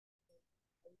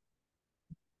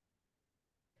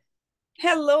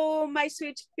Hello, my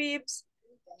sweet peeps.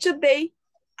 Today,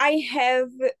 I have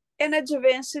an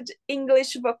advanced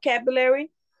English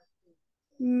vocabulary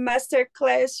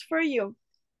masterclass for you.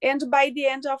 And by the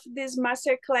end of this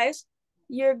masterclass,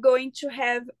 you're going to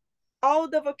have all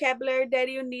the vocabulary that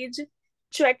you need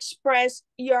to express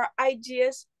your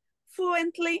ideas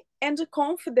fluently and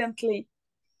confidently.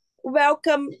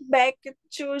 Welcome back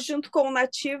to Junto com o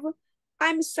Nativo.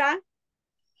 I'm Sa,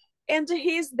 and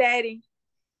he's Daddy.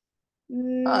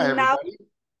 Hi, Now, everybody.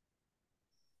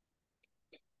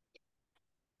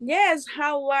 yes,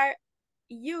 how are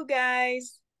you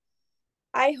guys?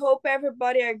 I hope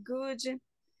everybody are good.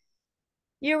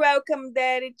 You're welcome,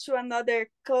 Daddy, to another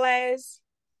class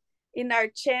in our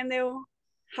channel.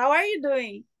 How are you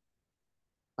doing?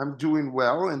 I'm doing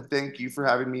well, and thank you for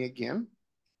having me again.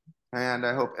 And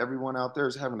I hope everyone out there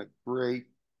is having a great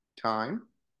time.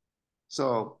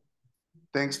 So,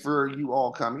 thanks for you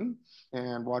all coming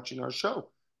and watching our show.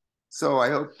 So, I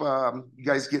hope you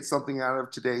guys get something out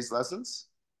of today's lessons.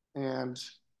 And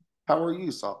how are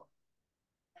you, Saul?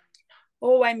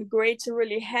 Oh, I'm great,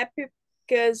 really happy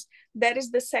because that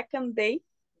is the second day.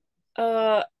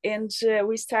 And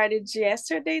we started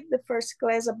yesterday, the first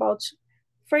class about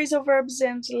phrasal verbs,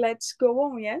 and let's go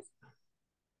on, yes?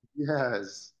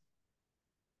 Yes,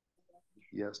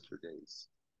 yesterday's.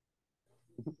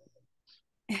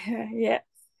 Yeah.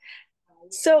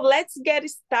 So let's get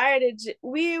started.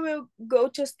 We will go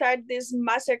to start this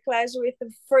masterclass with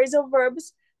phrasal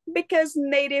verbs because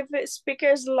native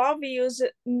speakers love use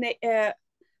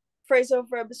phrasal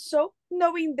verbs. So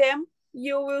knowing them,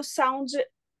 you will sound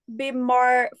be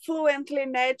more fluently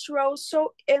natural.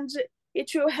 So and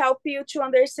it will help you to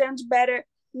understand better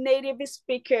native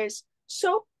speakers.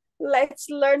 So let's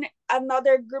learn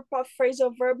another group of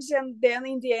phrasal verbs, and then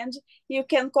in the end, you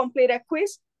can complete a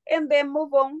quiz and then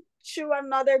move on to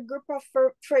another group of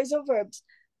phrasal verbs.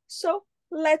 So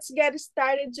let's get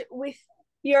started with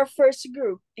your first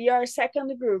group, your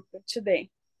second group today.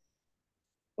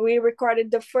 We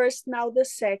recorded the first, now the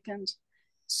second.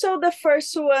 So the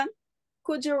first one,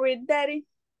 could you read, Daddy?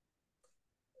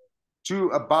 To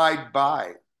abide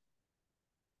by,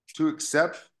 to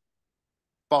accept,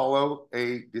 follow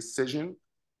a decision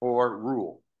or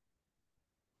rule.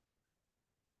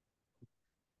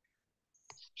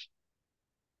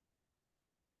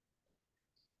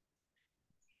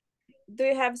 Do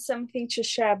you have something to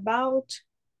share about?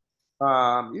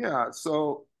 Yeah,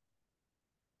 so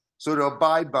to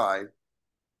abide by.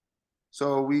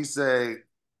 So we say,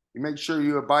 you make sure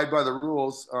you abide by the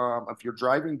rules. If you're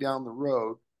driving down the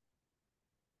road,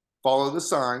 follow the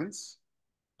signs,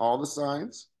 all the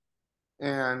signs,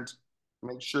 and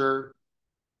make sure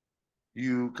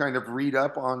you kind of read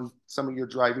up on some of your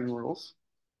driving rules.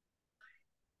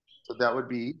 So that would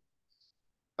be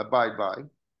abide by.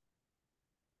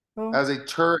 Oh, As a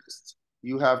tourist,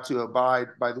 you have to abide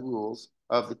by the rules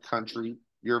of the country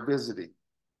you're visiting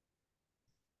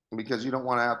because you don't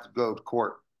want to have to go to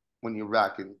court when you're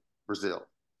back in Brazil.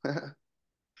 Because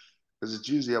it's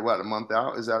usually what, a month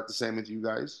out? Is that the same with you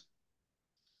guys?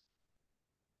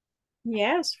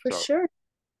 yes, for So sure.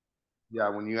 yeah,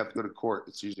 when you have to go to court,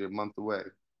 it's usually a month away.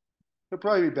 You'll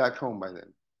probably be back home by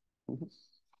then.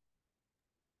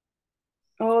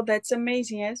 Oh, that's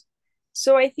amazing, yes.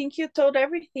 So I think you told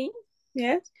everything,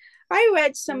 yes. I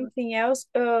read something else.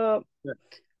 Yeah.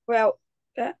 Well,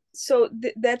 so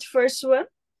that first one,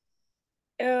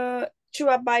 to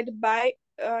abide by,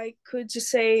 I could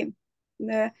say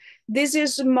this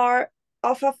is more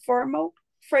of a formal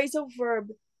phrasal verb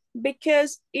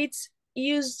because it's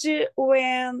used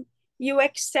when you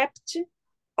accept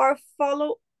or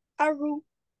follow a rule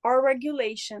or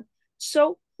regulation.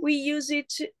 So we use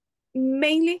it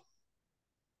mainly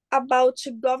about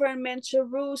government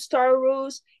rules, store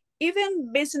rules,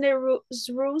 even business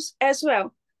rules as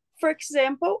well. For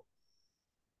example,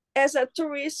 as a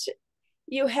tourist,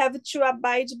 you have to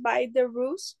abide by the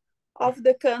rules of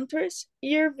the countries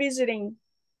you're visiting.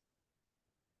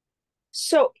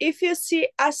 So if you see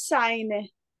a sign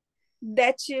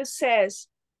that you says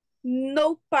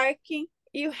no parking,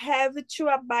 you have to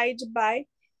abide by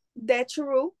that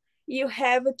rule. You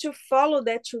have to follow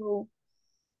that rule.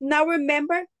 Now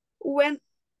remember, when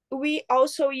we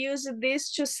also use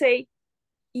this to say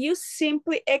you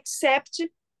simply accept,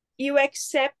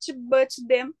 but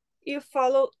then you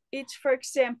follow it. For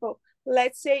example,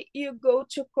 let's say you go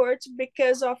to court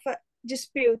because of a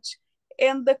dispute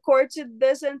and the court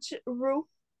doesn't rule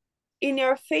in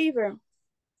your favor.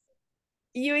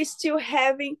 You still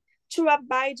having to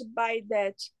abide by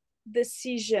that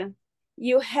decision.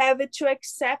 You have to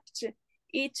accept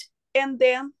it and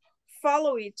then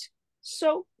follow it.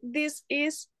 So this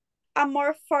is a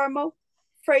more formal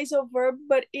phrasal verb,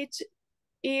 but it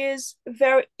is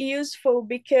very useful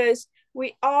because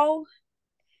we all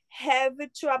have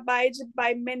to abide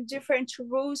by many different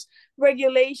rules,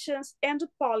 regulations, and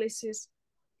policies.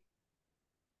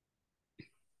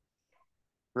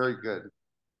 Very good.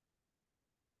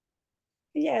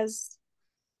 Yes,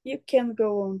 you can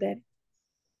go on that.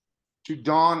 To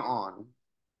dawn on,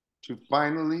 to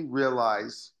finally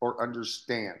realize or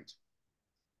understand,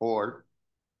 or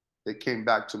it came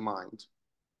back to mind.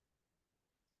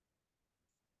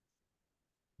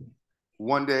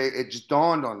 One day it just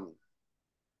dawned on me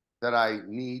that I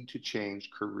need to change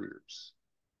careers.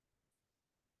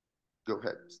 Go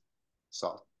ahead,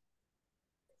 Sal.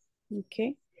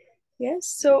 Okay. Yes.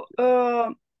 So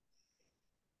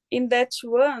in that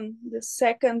one, the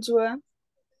second one,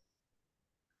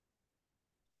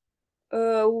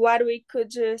 what we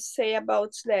could say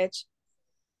about that?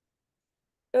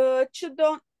 To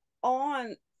dawn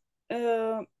on,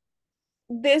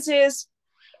 this is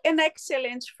an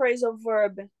excellent phrasal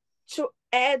verb to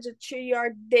add to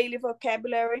your daily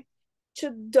vocabulary. To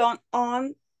dawn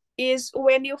on is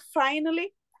when you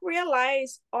finally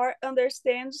realize or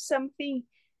understand something.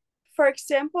 For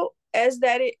example, as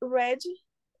that it read,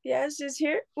 yes, is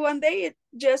here. One day it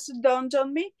just dawned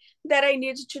on me that I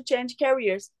needed to change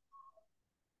careers.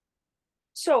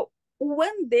 So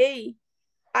one day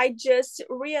I just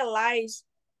realized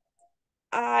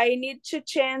I need to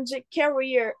change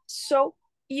career. So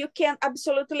you can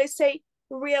absolutely say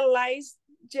realize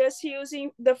just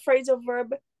using the phrasal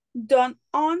verb dawn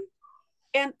on,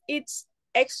 and it's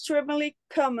extremely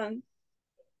common.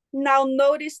 Now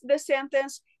notice the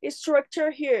sentence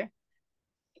structure here.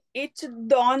 It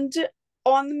dawned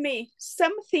on me.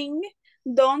 Something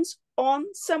dawns on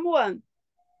someone.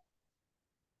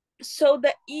 So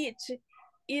the it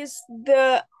is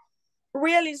the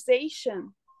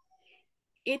realization.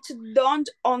 It dawned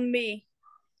on me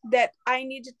that I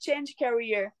need to change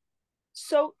career.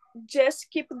 So just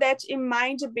keep that in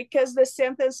mind because the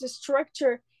sentence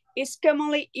structure is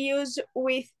commonly used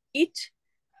with it,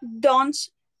 don't,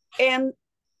 and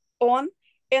on,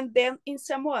 and then in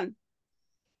someone.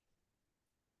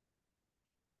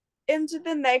 And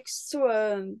the next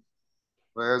one.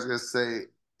 Well, I was going to say,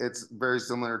 it's very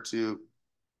similar to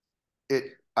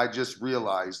it, I just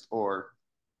realized, or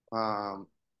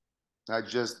I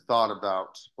just thought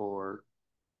about, or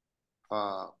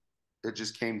it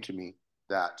just came to me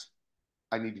that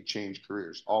I need to change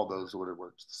careers. All those would have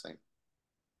worked the same,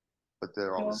 but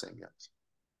they're all the same, yes.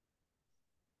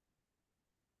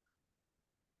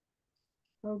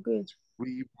 Oh, good.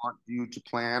 We want you to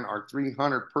plan our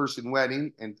 300-person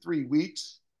wedding in 3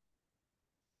 weeks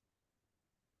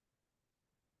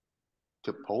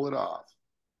to pull it off.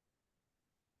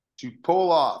 To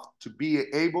pull off, to be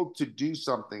able to do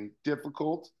something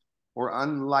difficult or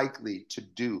unlikely to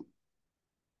do.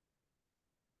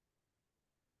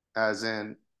 As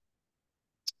in,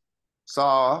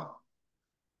 Saw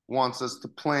wants us to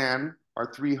plan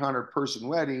our 300-person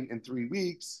wedding in 3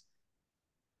 weeks.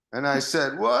 And I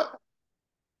said, what?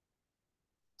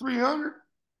 300?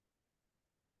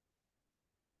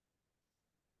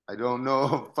 I don't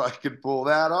know if I could pull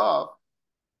that off.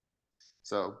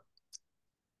 So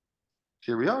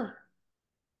here we are,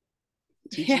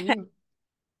 teaching you.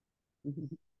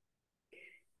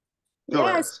 Go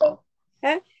ahead, Yes. Saul.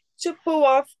 To pull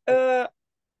off,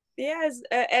 yes,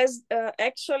 as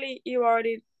actually you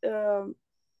already told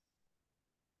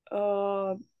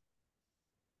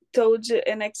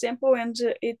an example, and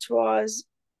it was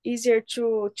easier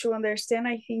to understand,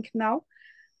 I think, now,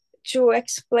 to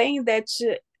explain that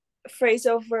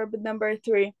phrasal verb number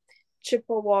 3, to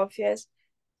pull off, yes.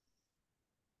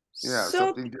 Yeah, So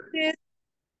something different.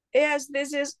 yes,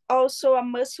 this is also a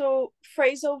muscle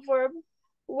phrasal verb.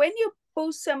 When you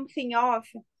pull something off,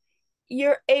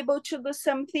 you're able to do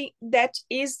something that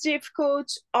is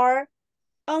difficult or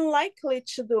unlikely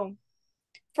to do.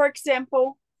 For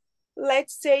example,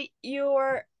 let's say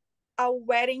you're a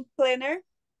wedding planner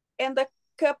and a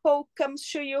couple comes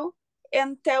to you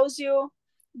and tells you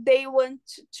they want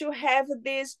to have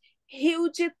this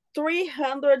huge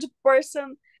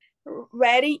 300-person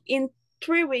wedding in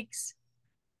 3 weeks.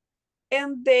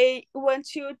 And they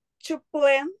want you to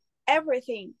plan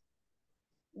everything.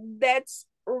 That's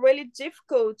really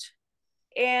difficult,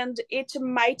 and it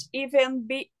might even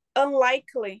be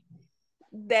unlikely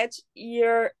that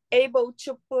you're able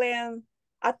to plan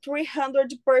a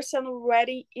 300-person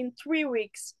wedding in 3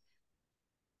 weeks.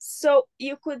 So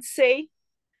you could say,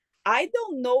 I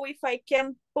don't know if I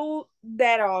can pull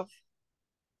that off.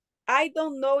 I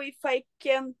don't know if I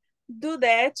can do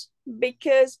that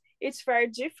because it's very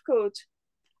difficult.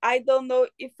 I don't know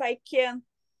if I can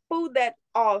pull that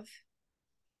off.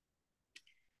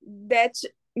 That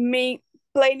means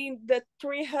planning the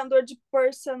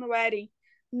 300-person wedding.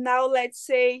 Now let's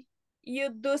say you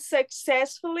do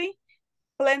successfully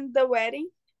plan the wedding.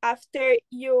 After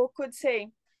you could say,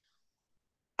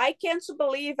 I can't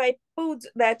believe I pulled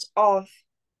that off.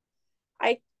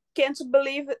 I can't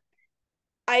believe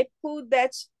I pulled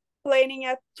that planning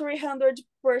a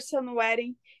 300-person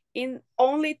wedding in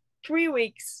only 3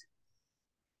 weeks.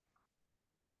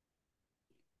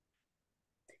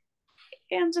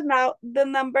 And now the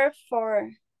number 4.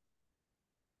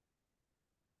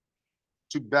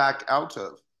 To back out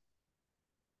of.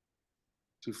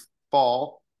 To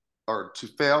fall or to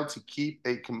fail to keep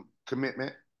a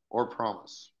commitment or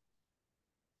promise.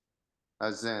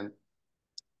 As in,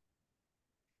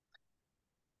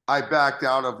 I backed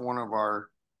out of one of our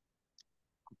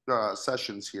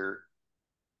sessions here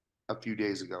a few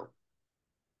days ago.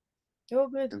 Oh,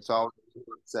 good. And so I was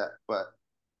upset, but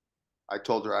I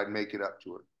told her I'd make it up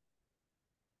to her.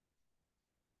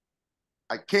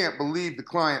 I can't believe the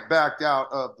client backed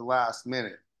out of the last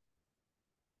minute.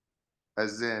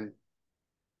 As in,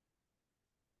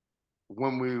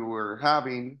 when we were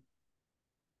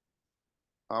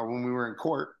in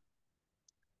court,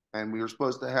 and we were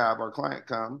supposed to have our client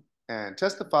come and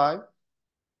testify,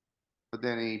 but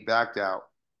then he backed out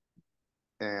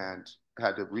and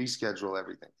had to reschedule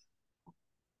everything.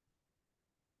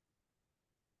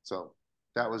 So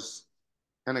that was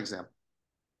an example.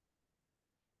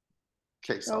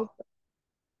 Case law.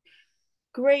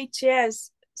 Great,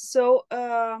 yes. So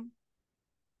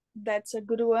that's a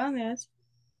good one, yes.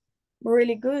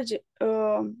 Really good.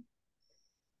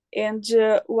 And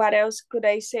what else could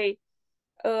I say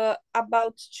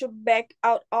about to back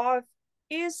out of?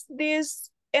 Is this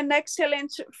an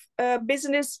excellent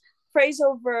business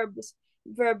phrasal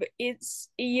verb? It's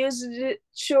used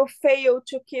to fail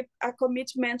to keep a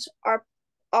commitment or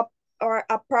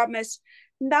a promise.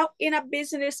 Now, in a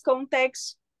business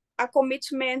context, a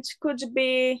commitment could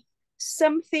be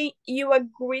something you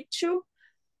agree to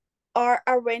or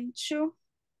arrange to.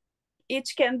 It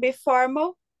can be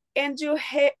formal and you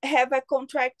have a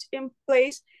contract in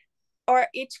place, or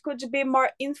it could be more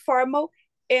informal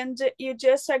and you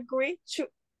just agree to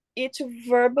it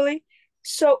verbally.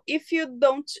 So if you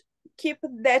don't keep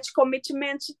that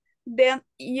commitment, then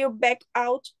you back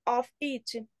out of it.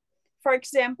 For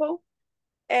example,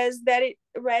 as that it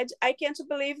read, I can't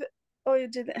believe, oh, you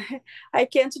didn't. I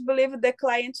can't believe the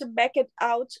client backed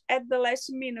out at the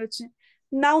last minute.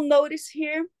 Now notice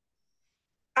here,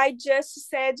 I just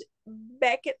said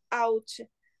back it out.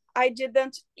 I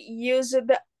didn't use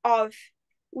the of.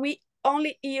 We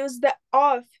only use the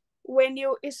of when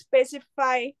you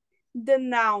specify the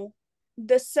noun,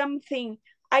 the something.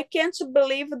 I can't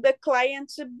believe the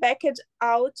client backed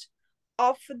out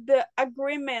of the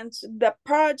agreement, the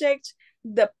project,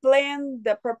 the plan,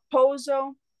 the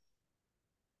proposal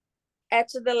at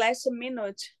the last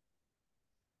minute.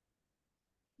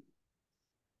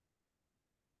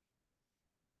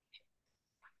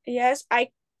 Yes, I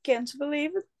can't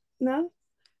believe it. No.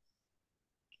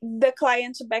 The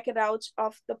client backed out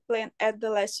of the plan at the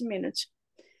last minute.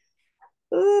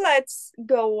 Let's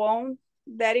go on.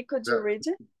 Daddy, could you read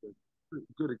it?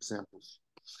 Good examples.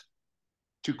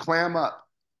 To clam up,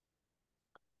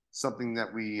 something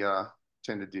that we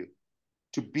tend to do.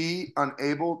 To be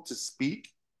unable to speak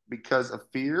because of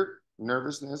fear,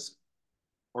 nervousness,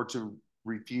 or to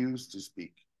refuse to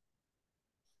speak.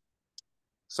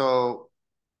 So,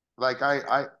 like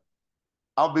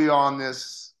I'll be on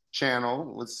this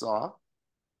channel with Saw,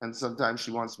 and sometimes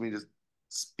she wants me to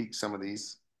speak some of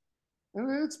these,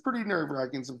 and it's pretty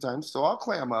nerve-wracking sometimes. So I'll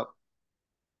clam up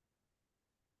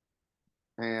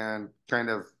and kind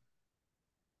of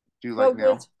do like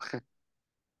now.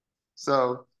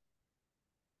 So,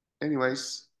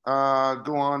 anyways,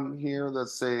 go on here.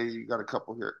 Let's say you got a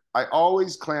couple here. I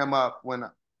always clam up when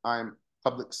I'm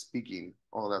public speaking.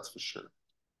 Oh, that's for sure.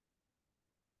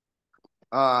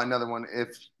 Another one,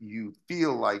 if you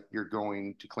feel like you're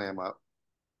going to clam up,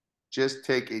 just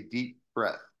take a deep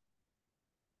breath.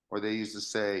 Or they used to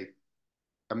say,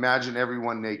 imagine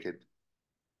everyone naked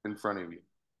in front of you.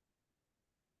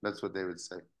 That's what they would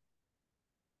say.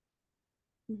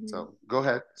 Mm-hmm. So go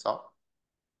ahead, Sal.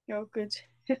 Oh, good.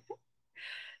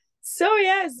 So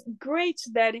yes, great,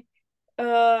 Daddy.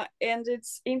 And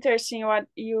it's interesting what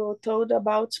you told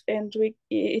about, and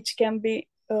it can be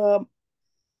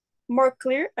more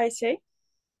clear, I say.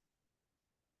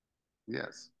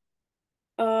 Yes.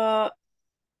 So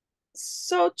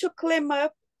to clam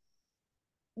up,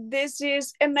 this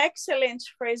is an excellent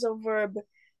phrasal verb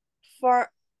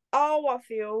for all of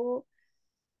you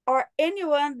or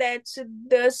anyone that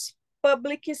does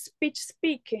public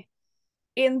speak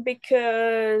in,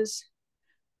 because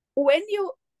when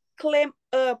you clam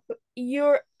up,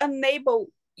 you're unable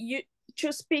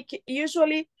to speak,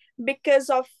 usually because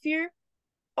of fear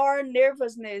or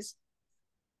nervousness.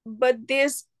 But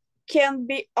this can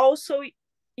be also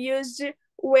used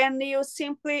when you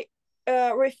simply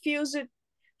refuse it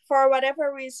for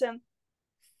whatever reason.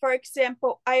 For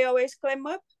example, I always clam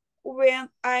up when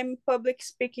I'm public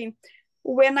speaking.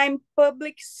 When I'm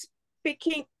public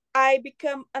speaking, I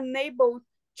become unable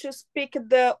to speak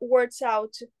the words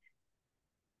out.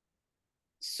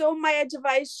 So my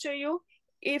advice to you,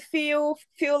 if you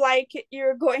feel like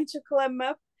you're going to clam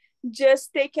up,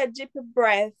 just take a deep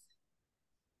breath.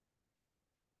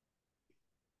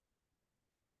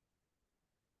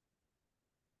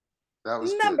 That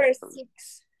was Number good.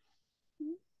 6.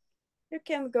 You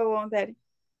can go on, Daddy.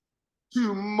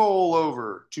 To mull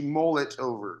over, to mull it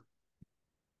over.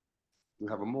 You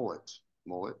have a mullet,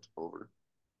 mull it over.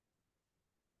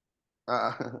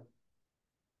 Uh,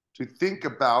 to think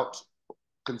about,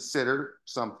 consider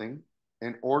something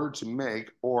in order to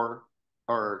make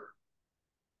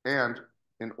and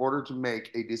in order to make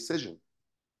a decision.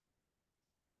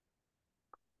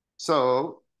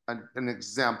 So an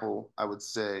example, I would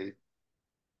say,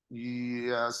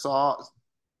 yeah, saw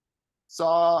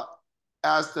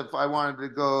asked if I wanted to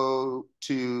go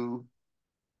to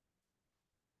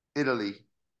Italy.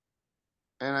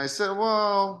 And I said,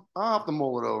 well, I'll have to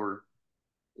mull it over.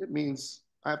 It means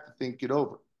I have to think it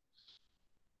over.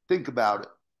 Think about it.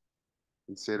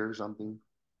 Consider something.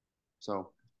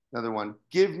 So another one,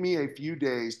 give me a few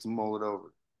days to mull it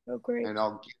over. Oh, great. And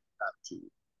I'll get that to you.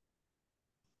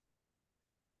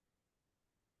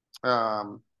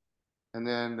 And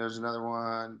then there's another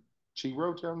one. She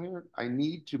wrote down here, I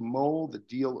need to mull the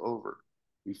deal over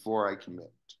before I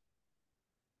commit.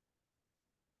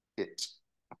 It.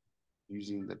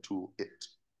 Using the tool it.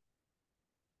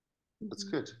 That's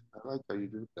good. I like how you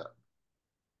did that.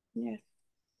 Yes.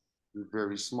 You're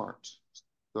very smart.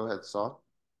 Go ahead, Saw.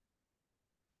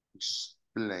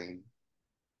 Explain.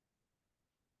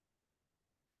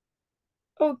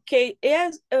 Okay.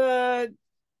 Yes.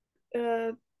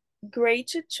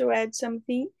 Great to add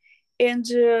something, and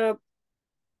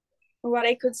what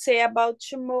I could say about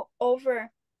to mull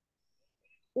over.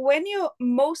 When you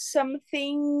mull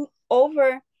something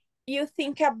over, you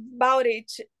think about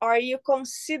it or you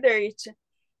consider it,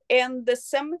 and the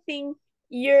something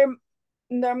you're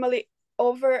normally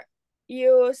over,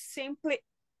 you simply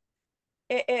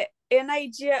an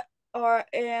idea or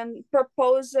and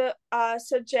propose a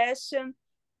suggestion,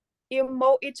 you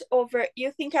mull it over,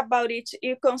 you think about it,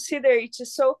 you consider it.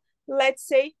 So let's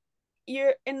say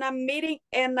you're in a meeting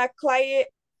and a client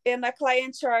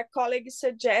or a colleague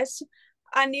suggests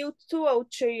a new tool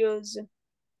to use,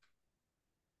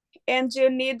 and you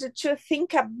need to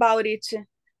think about it.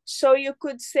 So you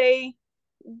could say,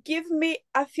 give me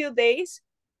a few days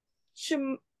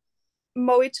to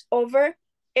mull it over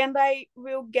and I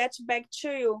will get back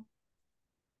to you.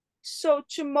 So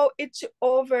to mull it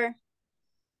over,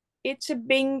 it's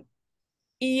being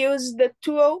use the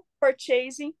tool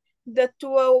purchasing, the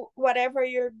tool whatever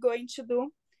you're going to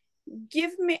do.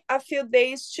 Give me a few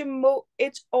days to mull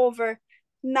it over.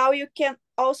 Now you can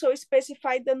also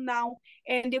specify the noun,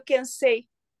 and you can say,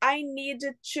 I need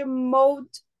to mull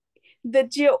the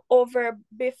deal over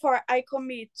before I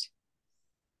commit.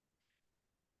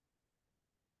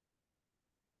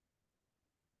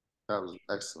 That was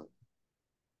excellent.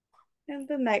 And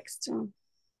the next one.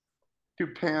 To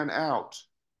pan out.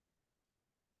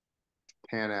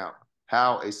 Pan out.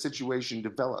 How a situation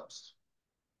develops.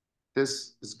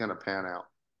 This is going to pan out.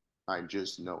 I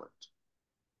just know it.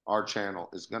 Our channel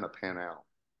is going to pan out.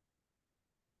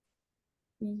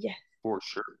 Yes. For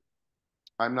sure.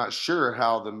 I'm not sure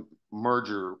how the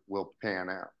merger will pan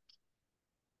out.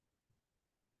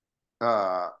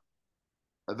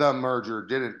 The merger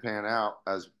didn't pan out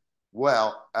as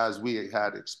well as we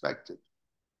had expected.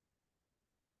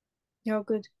 Oh,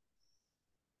 good.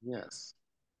 Yes.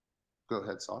 Go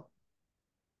ahead, Saul.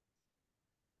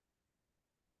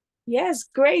 Yes,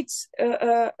 great.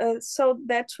 So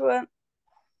that one,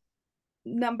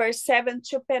 number 7,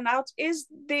 to pan out, is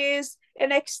this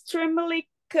an extremely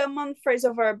common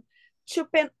phrasal verb. To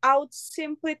pan out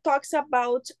simply talks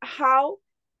about how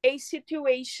a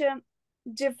situation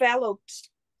develops.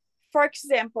 For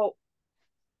example,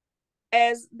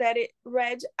 as that it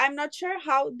read, I'm not sure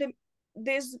how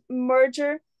this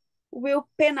merger will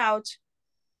pan out.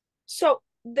 So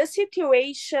the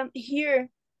situation here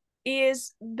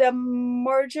is the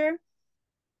merger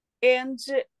and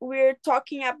we're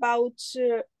talking about,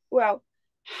 well,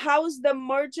 how's the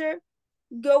merger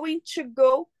going to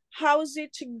go? How's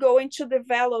it going to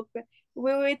develop?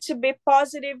 Will it be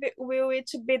positive? Will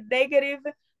it be negative?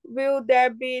 Will there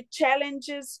be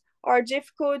challenges or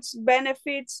difficulties,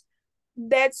 benefits?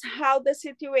 That's how the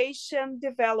situation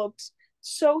develops.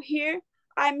 So here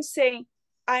I'm saying,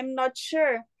 I'm not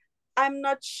sure. I'm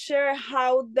not sure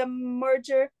how the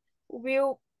merger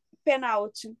will pan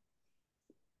out.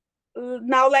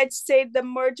 Now let's say the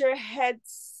merger had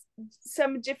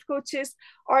some difficulties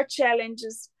or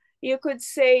challenges. You could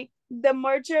say the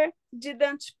merger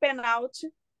didn't pan out,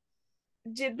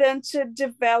 didn't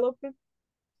develop.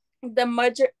 The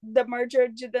merger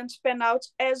didn't pan out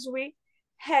as we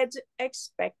had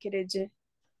expected.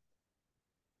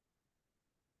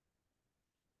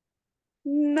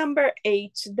 Number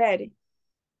 8, Daddy.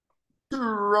 To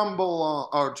rumble on,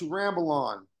 or to ramble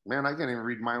on. Man, I can't even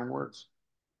read my own words.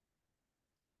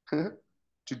 To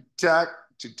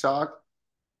talk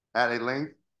at a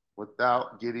length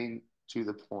without getting to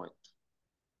the point.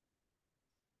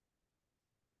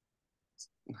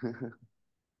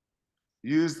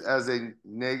 Used as a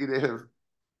negative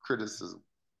criticism.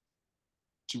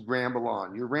 To ramble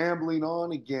on. You're rambling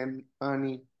on again,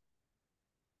 honey.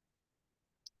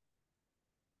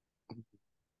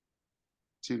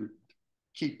 To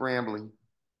keep rambling.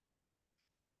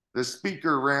 The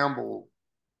speaker rambled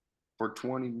for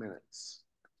 20 minutes.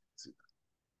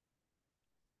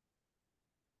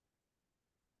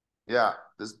 Yeah,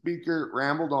 the speaker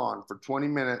rambled on for 20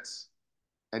 minutes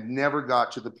and never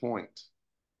got to the point.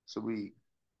 So we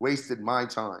wasted my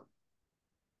time.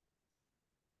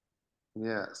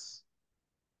 Yes.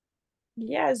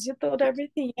 Yes, you told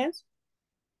everything, yes?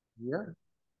 Yeah.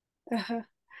 Uh-huh.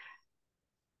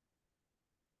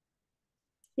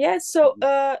 Yeah, so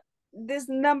this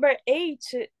number 8,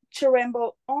 to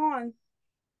ramble on,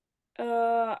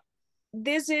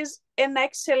 this is an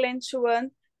excellent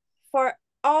one for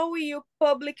all you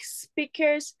public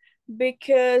speakers,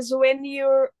 because when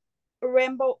you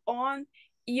ramble on,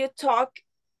 you talk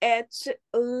at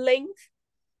length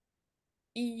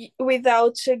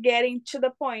without getting to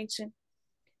the point.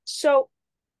 So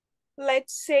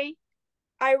let's say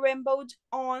I rambled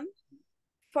on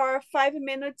for 5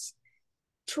 minutes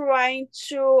trying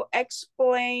to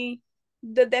explain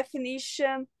the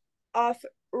definition of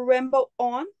ramble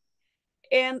on,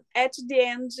 and at the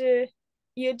end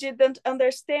you didn't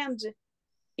understand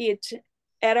it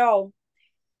at all,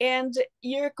 and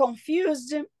you're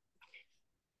confused.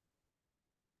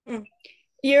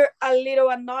 You're a little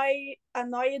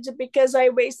annoyed because I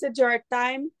wasted your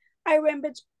time. I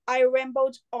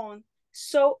rambled on.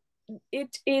 So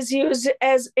it is used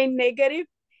as a negative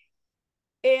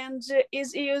and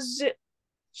is used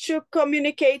to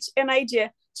communicate an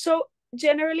idea. So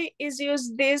generally is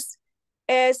used this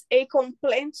as a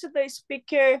complaint. The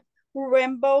speaker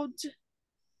rambled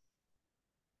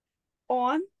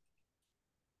on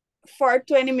for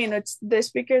 20 minutes. The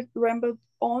speaker rambled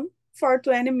on for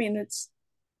 20 minutes.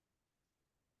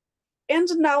 And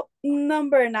now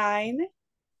number 9.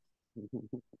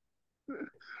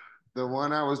 The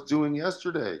one I was doing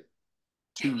yesterday.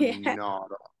 To Yeah,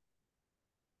 nod off.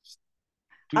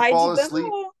 To I fall didn't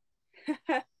asleep know.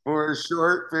 for a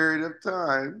short period of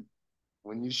time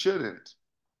when you shouldn't,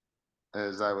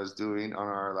 as I was doing on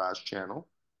our last channel.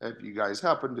 If you guys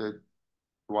happen to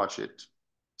watch it.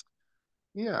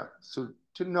 Yeah, so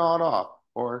to nod off.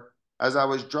 Or as I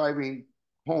was driving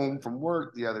home from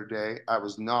work the other day, I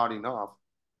was nodding off.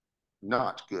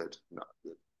 Not good, not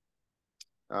good.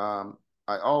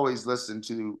 I always listen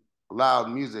to loud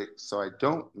music so I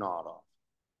don't nod off.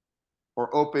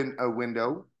 Or open a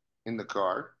window in the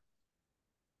car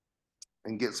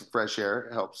and get some fresh air.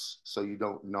 It helps so you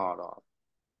don't nod off.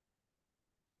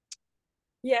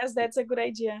 Yes, that's a good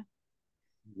idea.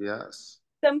 Yes.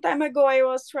 Some time ago I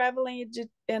was traveling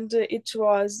and it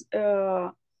was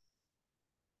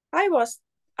I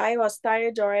was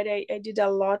tired already. I did a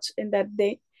lot in that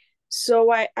day.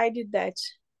 So I did that.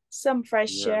 Some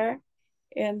fresh Yeah. air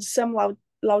and some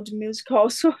loud music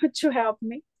also to help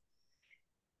me,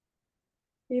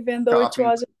 even though it Coffee.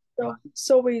 wasn't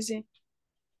so easy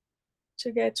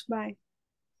to get by.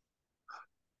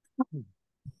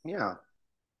 Yeah.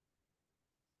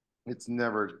 It's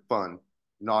never fun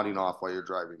nodding off while you're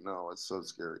driving. No, it's so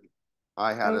scary.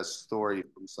 I had Oh, a story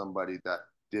from somebody that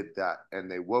did that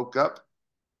and they woke up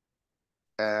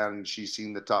and she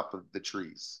seen the top of the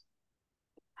trees.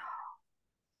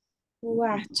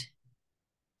 what? Yeah,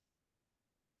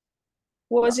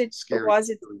 Was it scary. was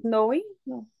it snowing?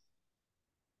 No.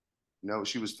 No,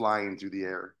 she was flying through the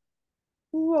air.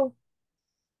 Whoa.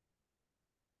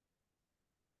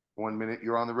 1 minute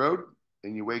you're on the road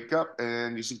and you wake up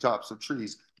and you see tops of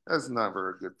trees. That's never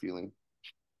a good feeling.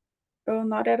 Oh,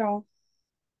 not at all.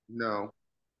 No.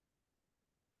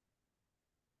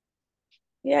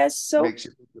 Yes, so Makes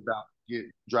you think about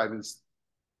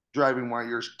driving while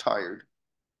you're tired.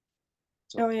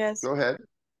 So oh yes, go ahead.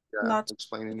 Yeah, not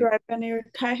explain any. drive when you're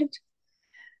tired.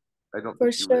 I don't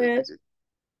For think you sure, really yes. did.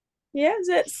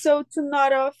 Yes, so to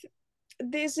nod off,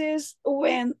 this is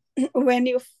when when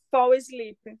you fall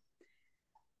asleep.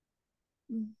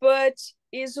 But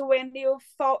is when you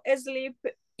fall asleep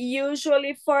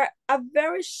usually for a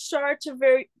very short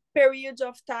period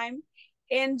of time,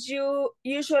 and you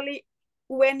usually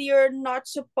when you're not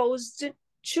supposed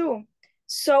to.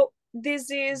 So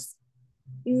this is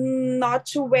not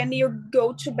when you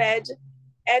go to bed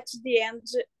at the end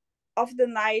of the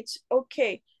night.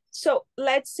 Okay, so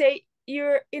let's say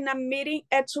you're in a meeting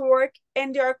at work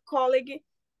and your colleague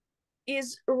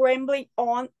is rambling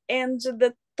on and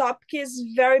the topic is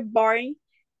very boring,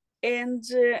 and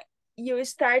you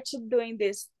start doing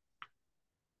this.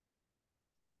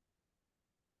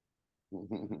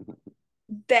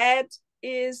 That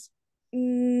is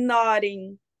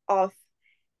nodding off.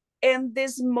 And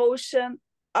this motion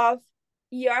of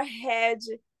your head,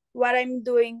 what I'm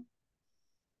doing.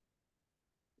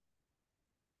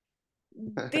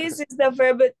 This is the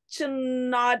verb to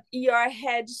nod your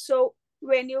head. So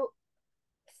when you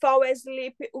fall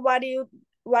asleep, what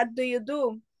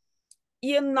do?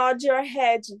 You nod your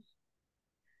head.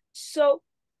 So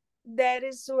that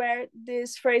is where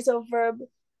this phrasal verb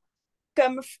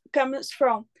comes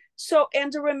from. So,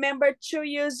 and remember to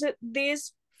use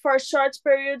this for short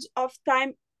periods of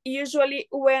time, usually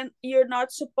when you're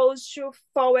not supposed to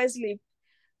fall asleep.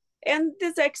 And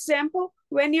this example,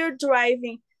 when you're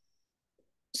driving,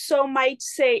 so might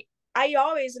say, I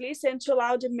always listen to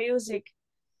loud music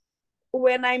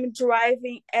when I'm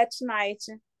driving at night,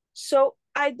 so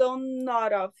I don't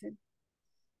nod off.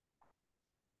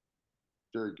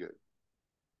 Very good.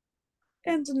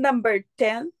 And number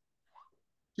 10.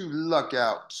 To luck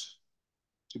out.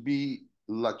 To be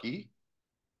lucky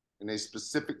in a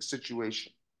specific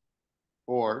situation.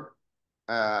 Or,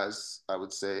 as I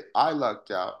would say, I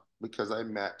lucked out because I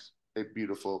met a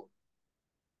beautiful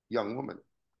young woman.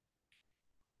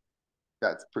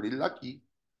 That's pretty lucky.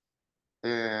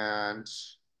 And,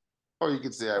 or you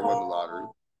could say I won the lottery.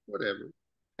 Whatever.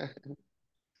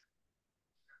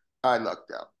 I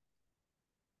lucked out.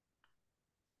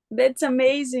 That's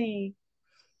amazing.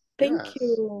 Thank Yes.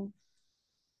 you.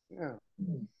 Yeah.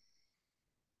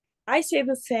 I say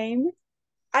the same.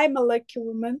 I'm a lucky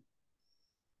woman.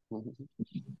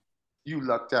 You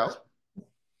lucked out.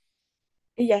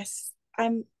 Yes,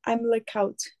 I'm luck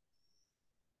out.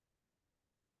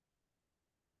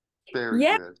 Very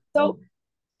Yeah. good. So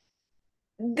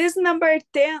this number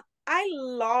 10, I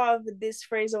love this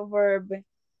phrasal verb.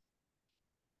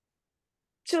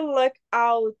 To luck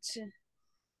out.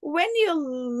 When you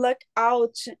luck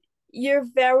out, you're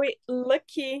very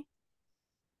lucky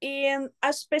in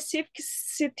a specific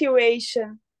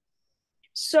situation.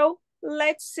 So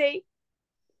let's say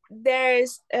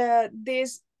there's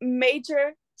this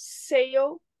major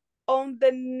sale on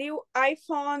the new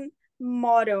iPhone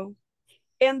model,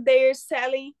 and they're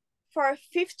selling for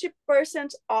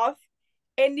 50% off,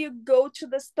 and you go to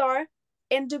the store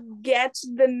and you get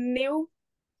the new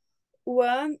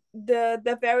one,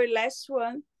 the very last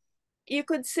one. You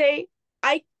could say,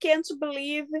 I can't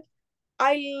believe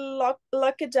I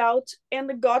lucked out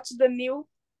and got the new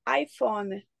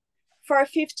iPhone for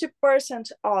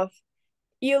 50% off.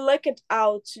 You lucked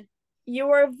out. You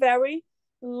were very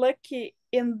lucky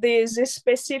in this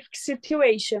specific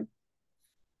situation.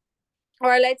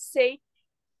 Or let's say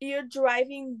you're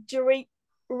driving during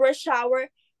rush hour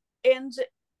and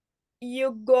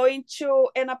you going to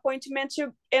an appointment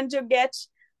and you get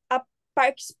a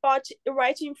park spot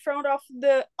right in front of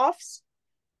the office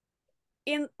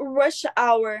in rush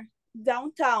hour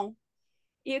downtown.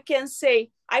 You can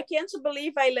say, I can't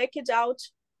believe I lucked out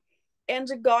and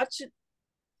got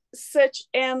such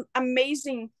an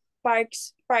amazing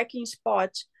parking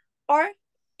spot. Or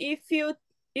if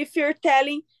you're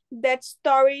telling that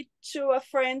story to a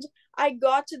friend, I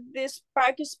got this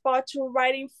parking spot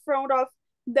right in front of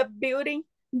the building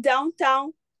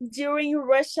downtown during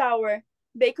rush hour.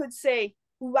 They could say,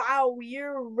 wow,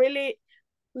 you're really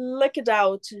lucked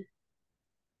out.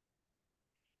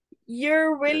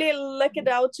 You're really Yeah. lucked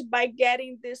out by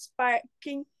getting this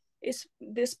parking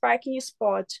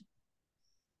spot.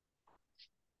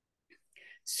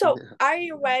 So, Yeah. are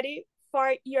you ready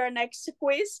for your next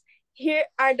quiz? Here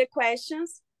are the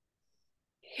questions.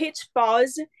 Hit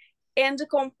pause and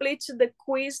complete the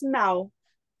quiz now.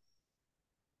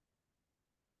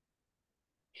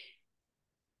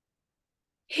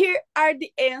 Here are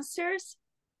the answers.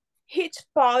 Hit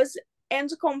pause and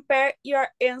compare your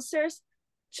answers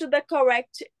to the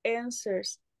correct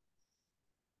answers.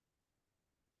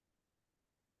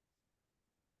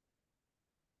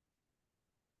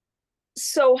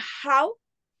 So how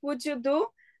would you do?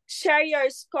 Share your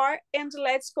score and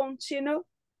let's continue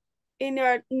in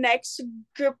your next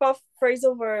group of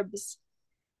phrasal verbs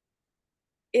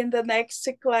in the next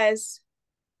class.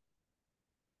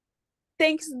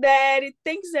 Thanks, Daddy.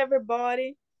 Thanks,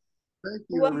 everybody. Thank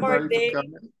you, One more everybody, day for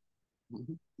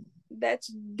coming. that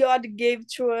God gave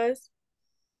to us.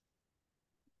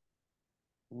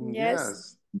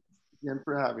 Yes. Again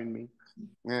for having me.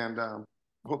 And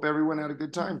hope everyone had a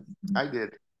good time. I did.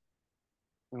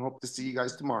 And hope to see you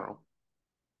guys tomorrow.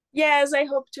 Yes, I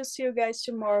hope to see you guys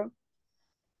tomorrow.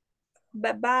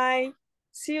 Bye-bye.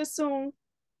 See you soon.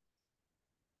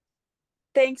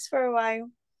 Thanks for a while.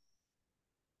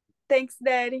 Thanks,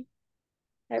 Daddy.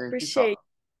 I appreciate it.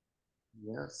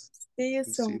 Yes. See you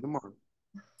soon. See you tomorrow.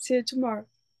 See you tomorrow.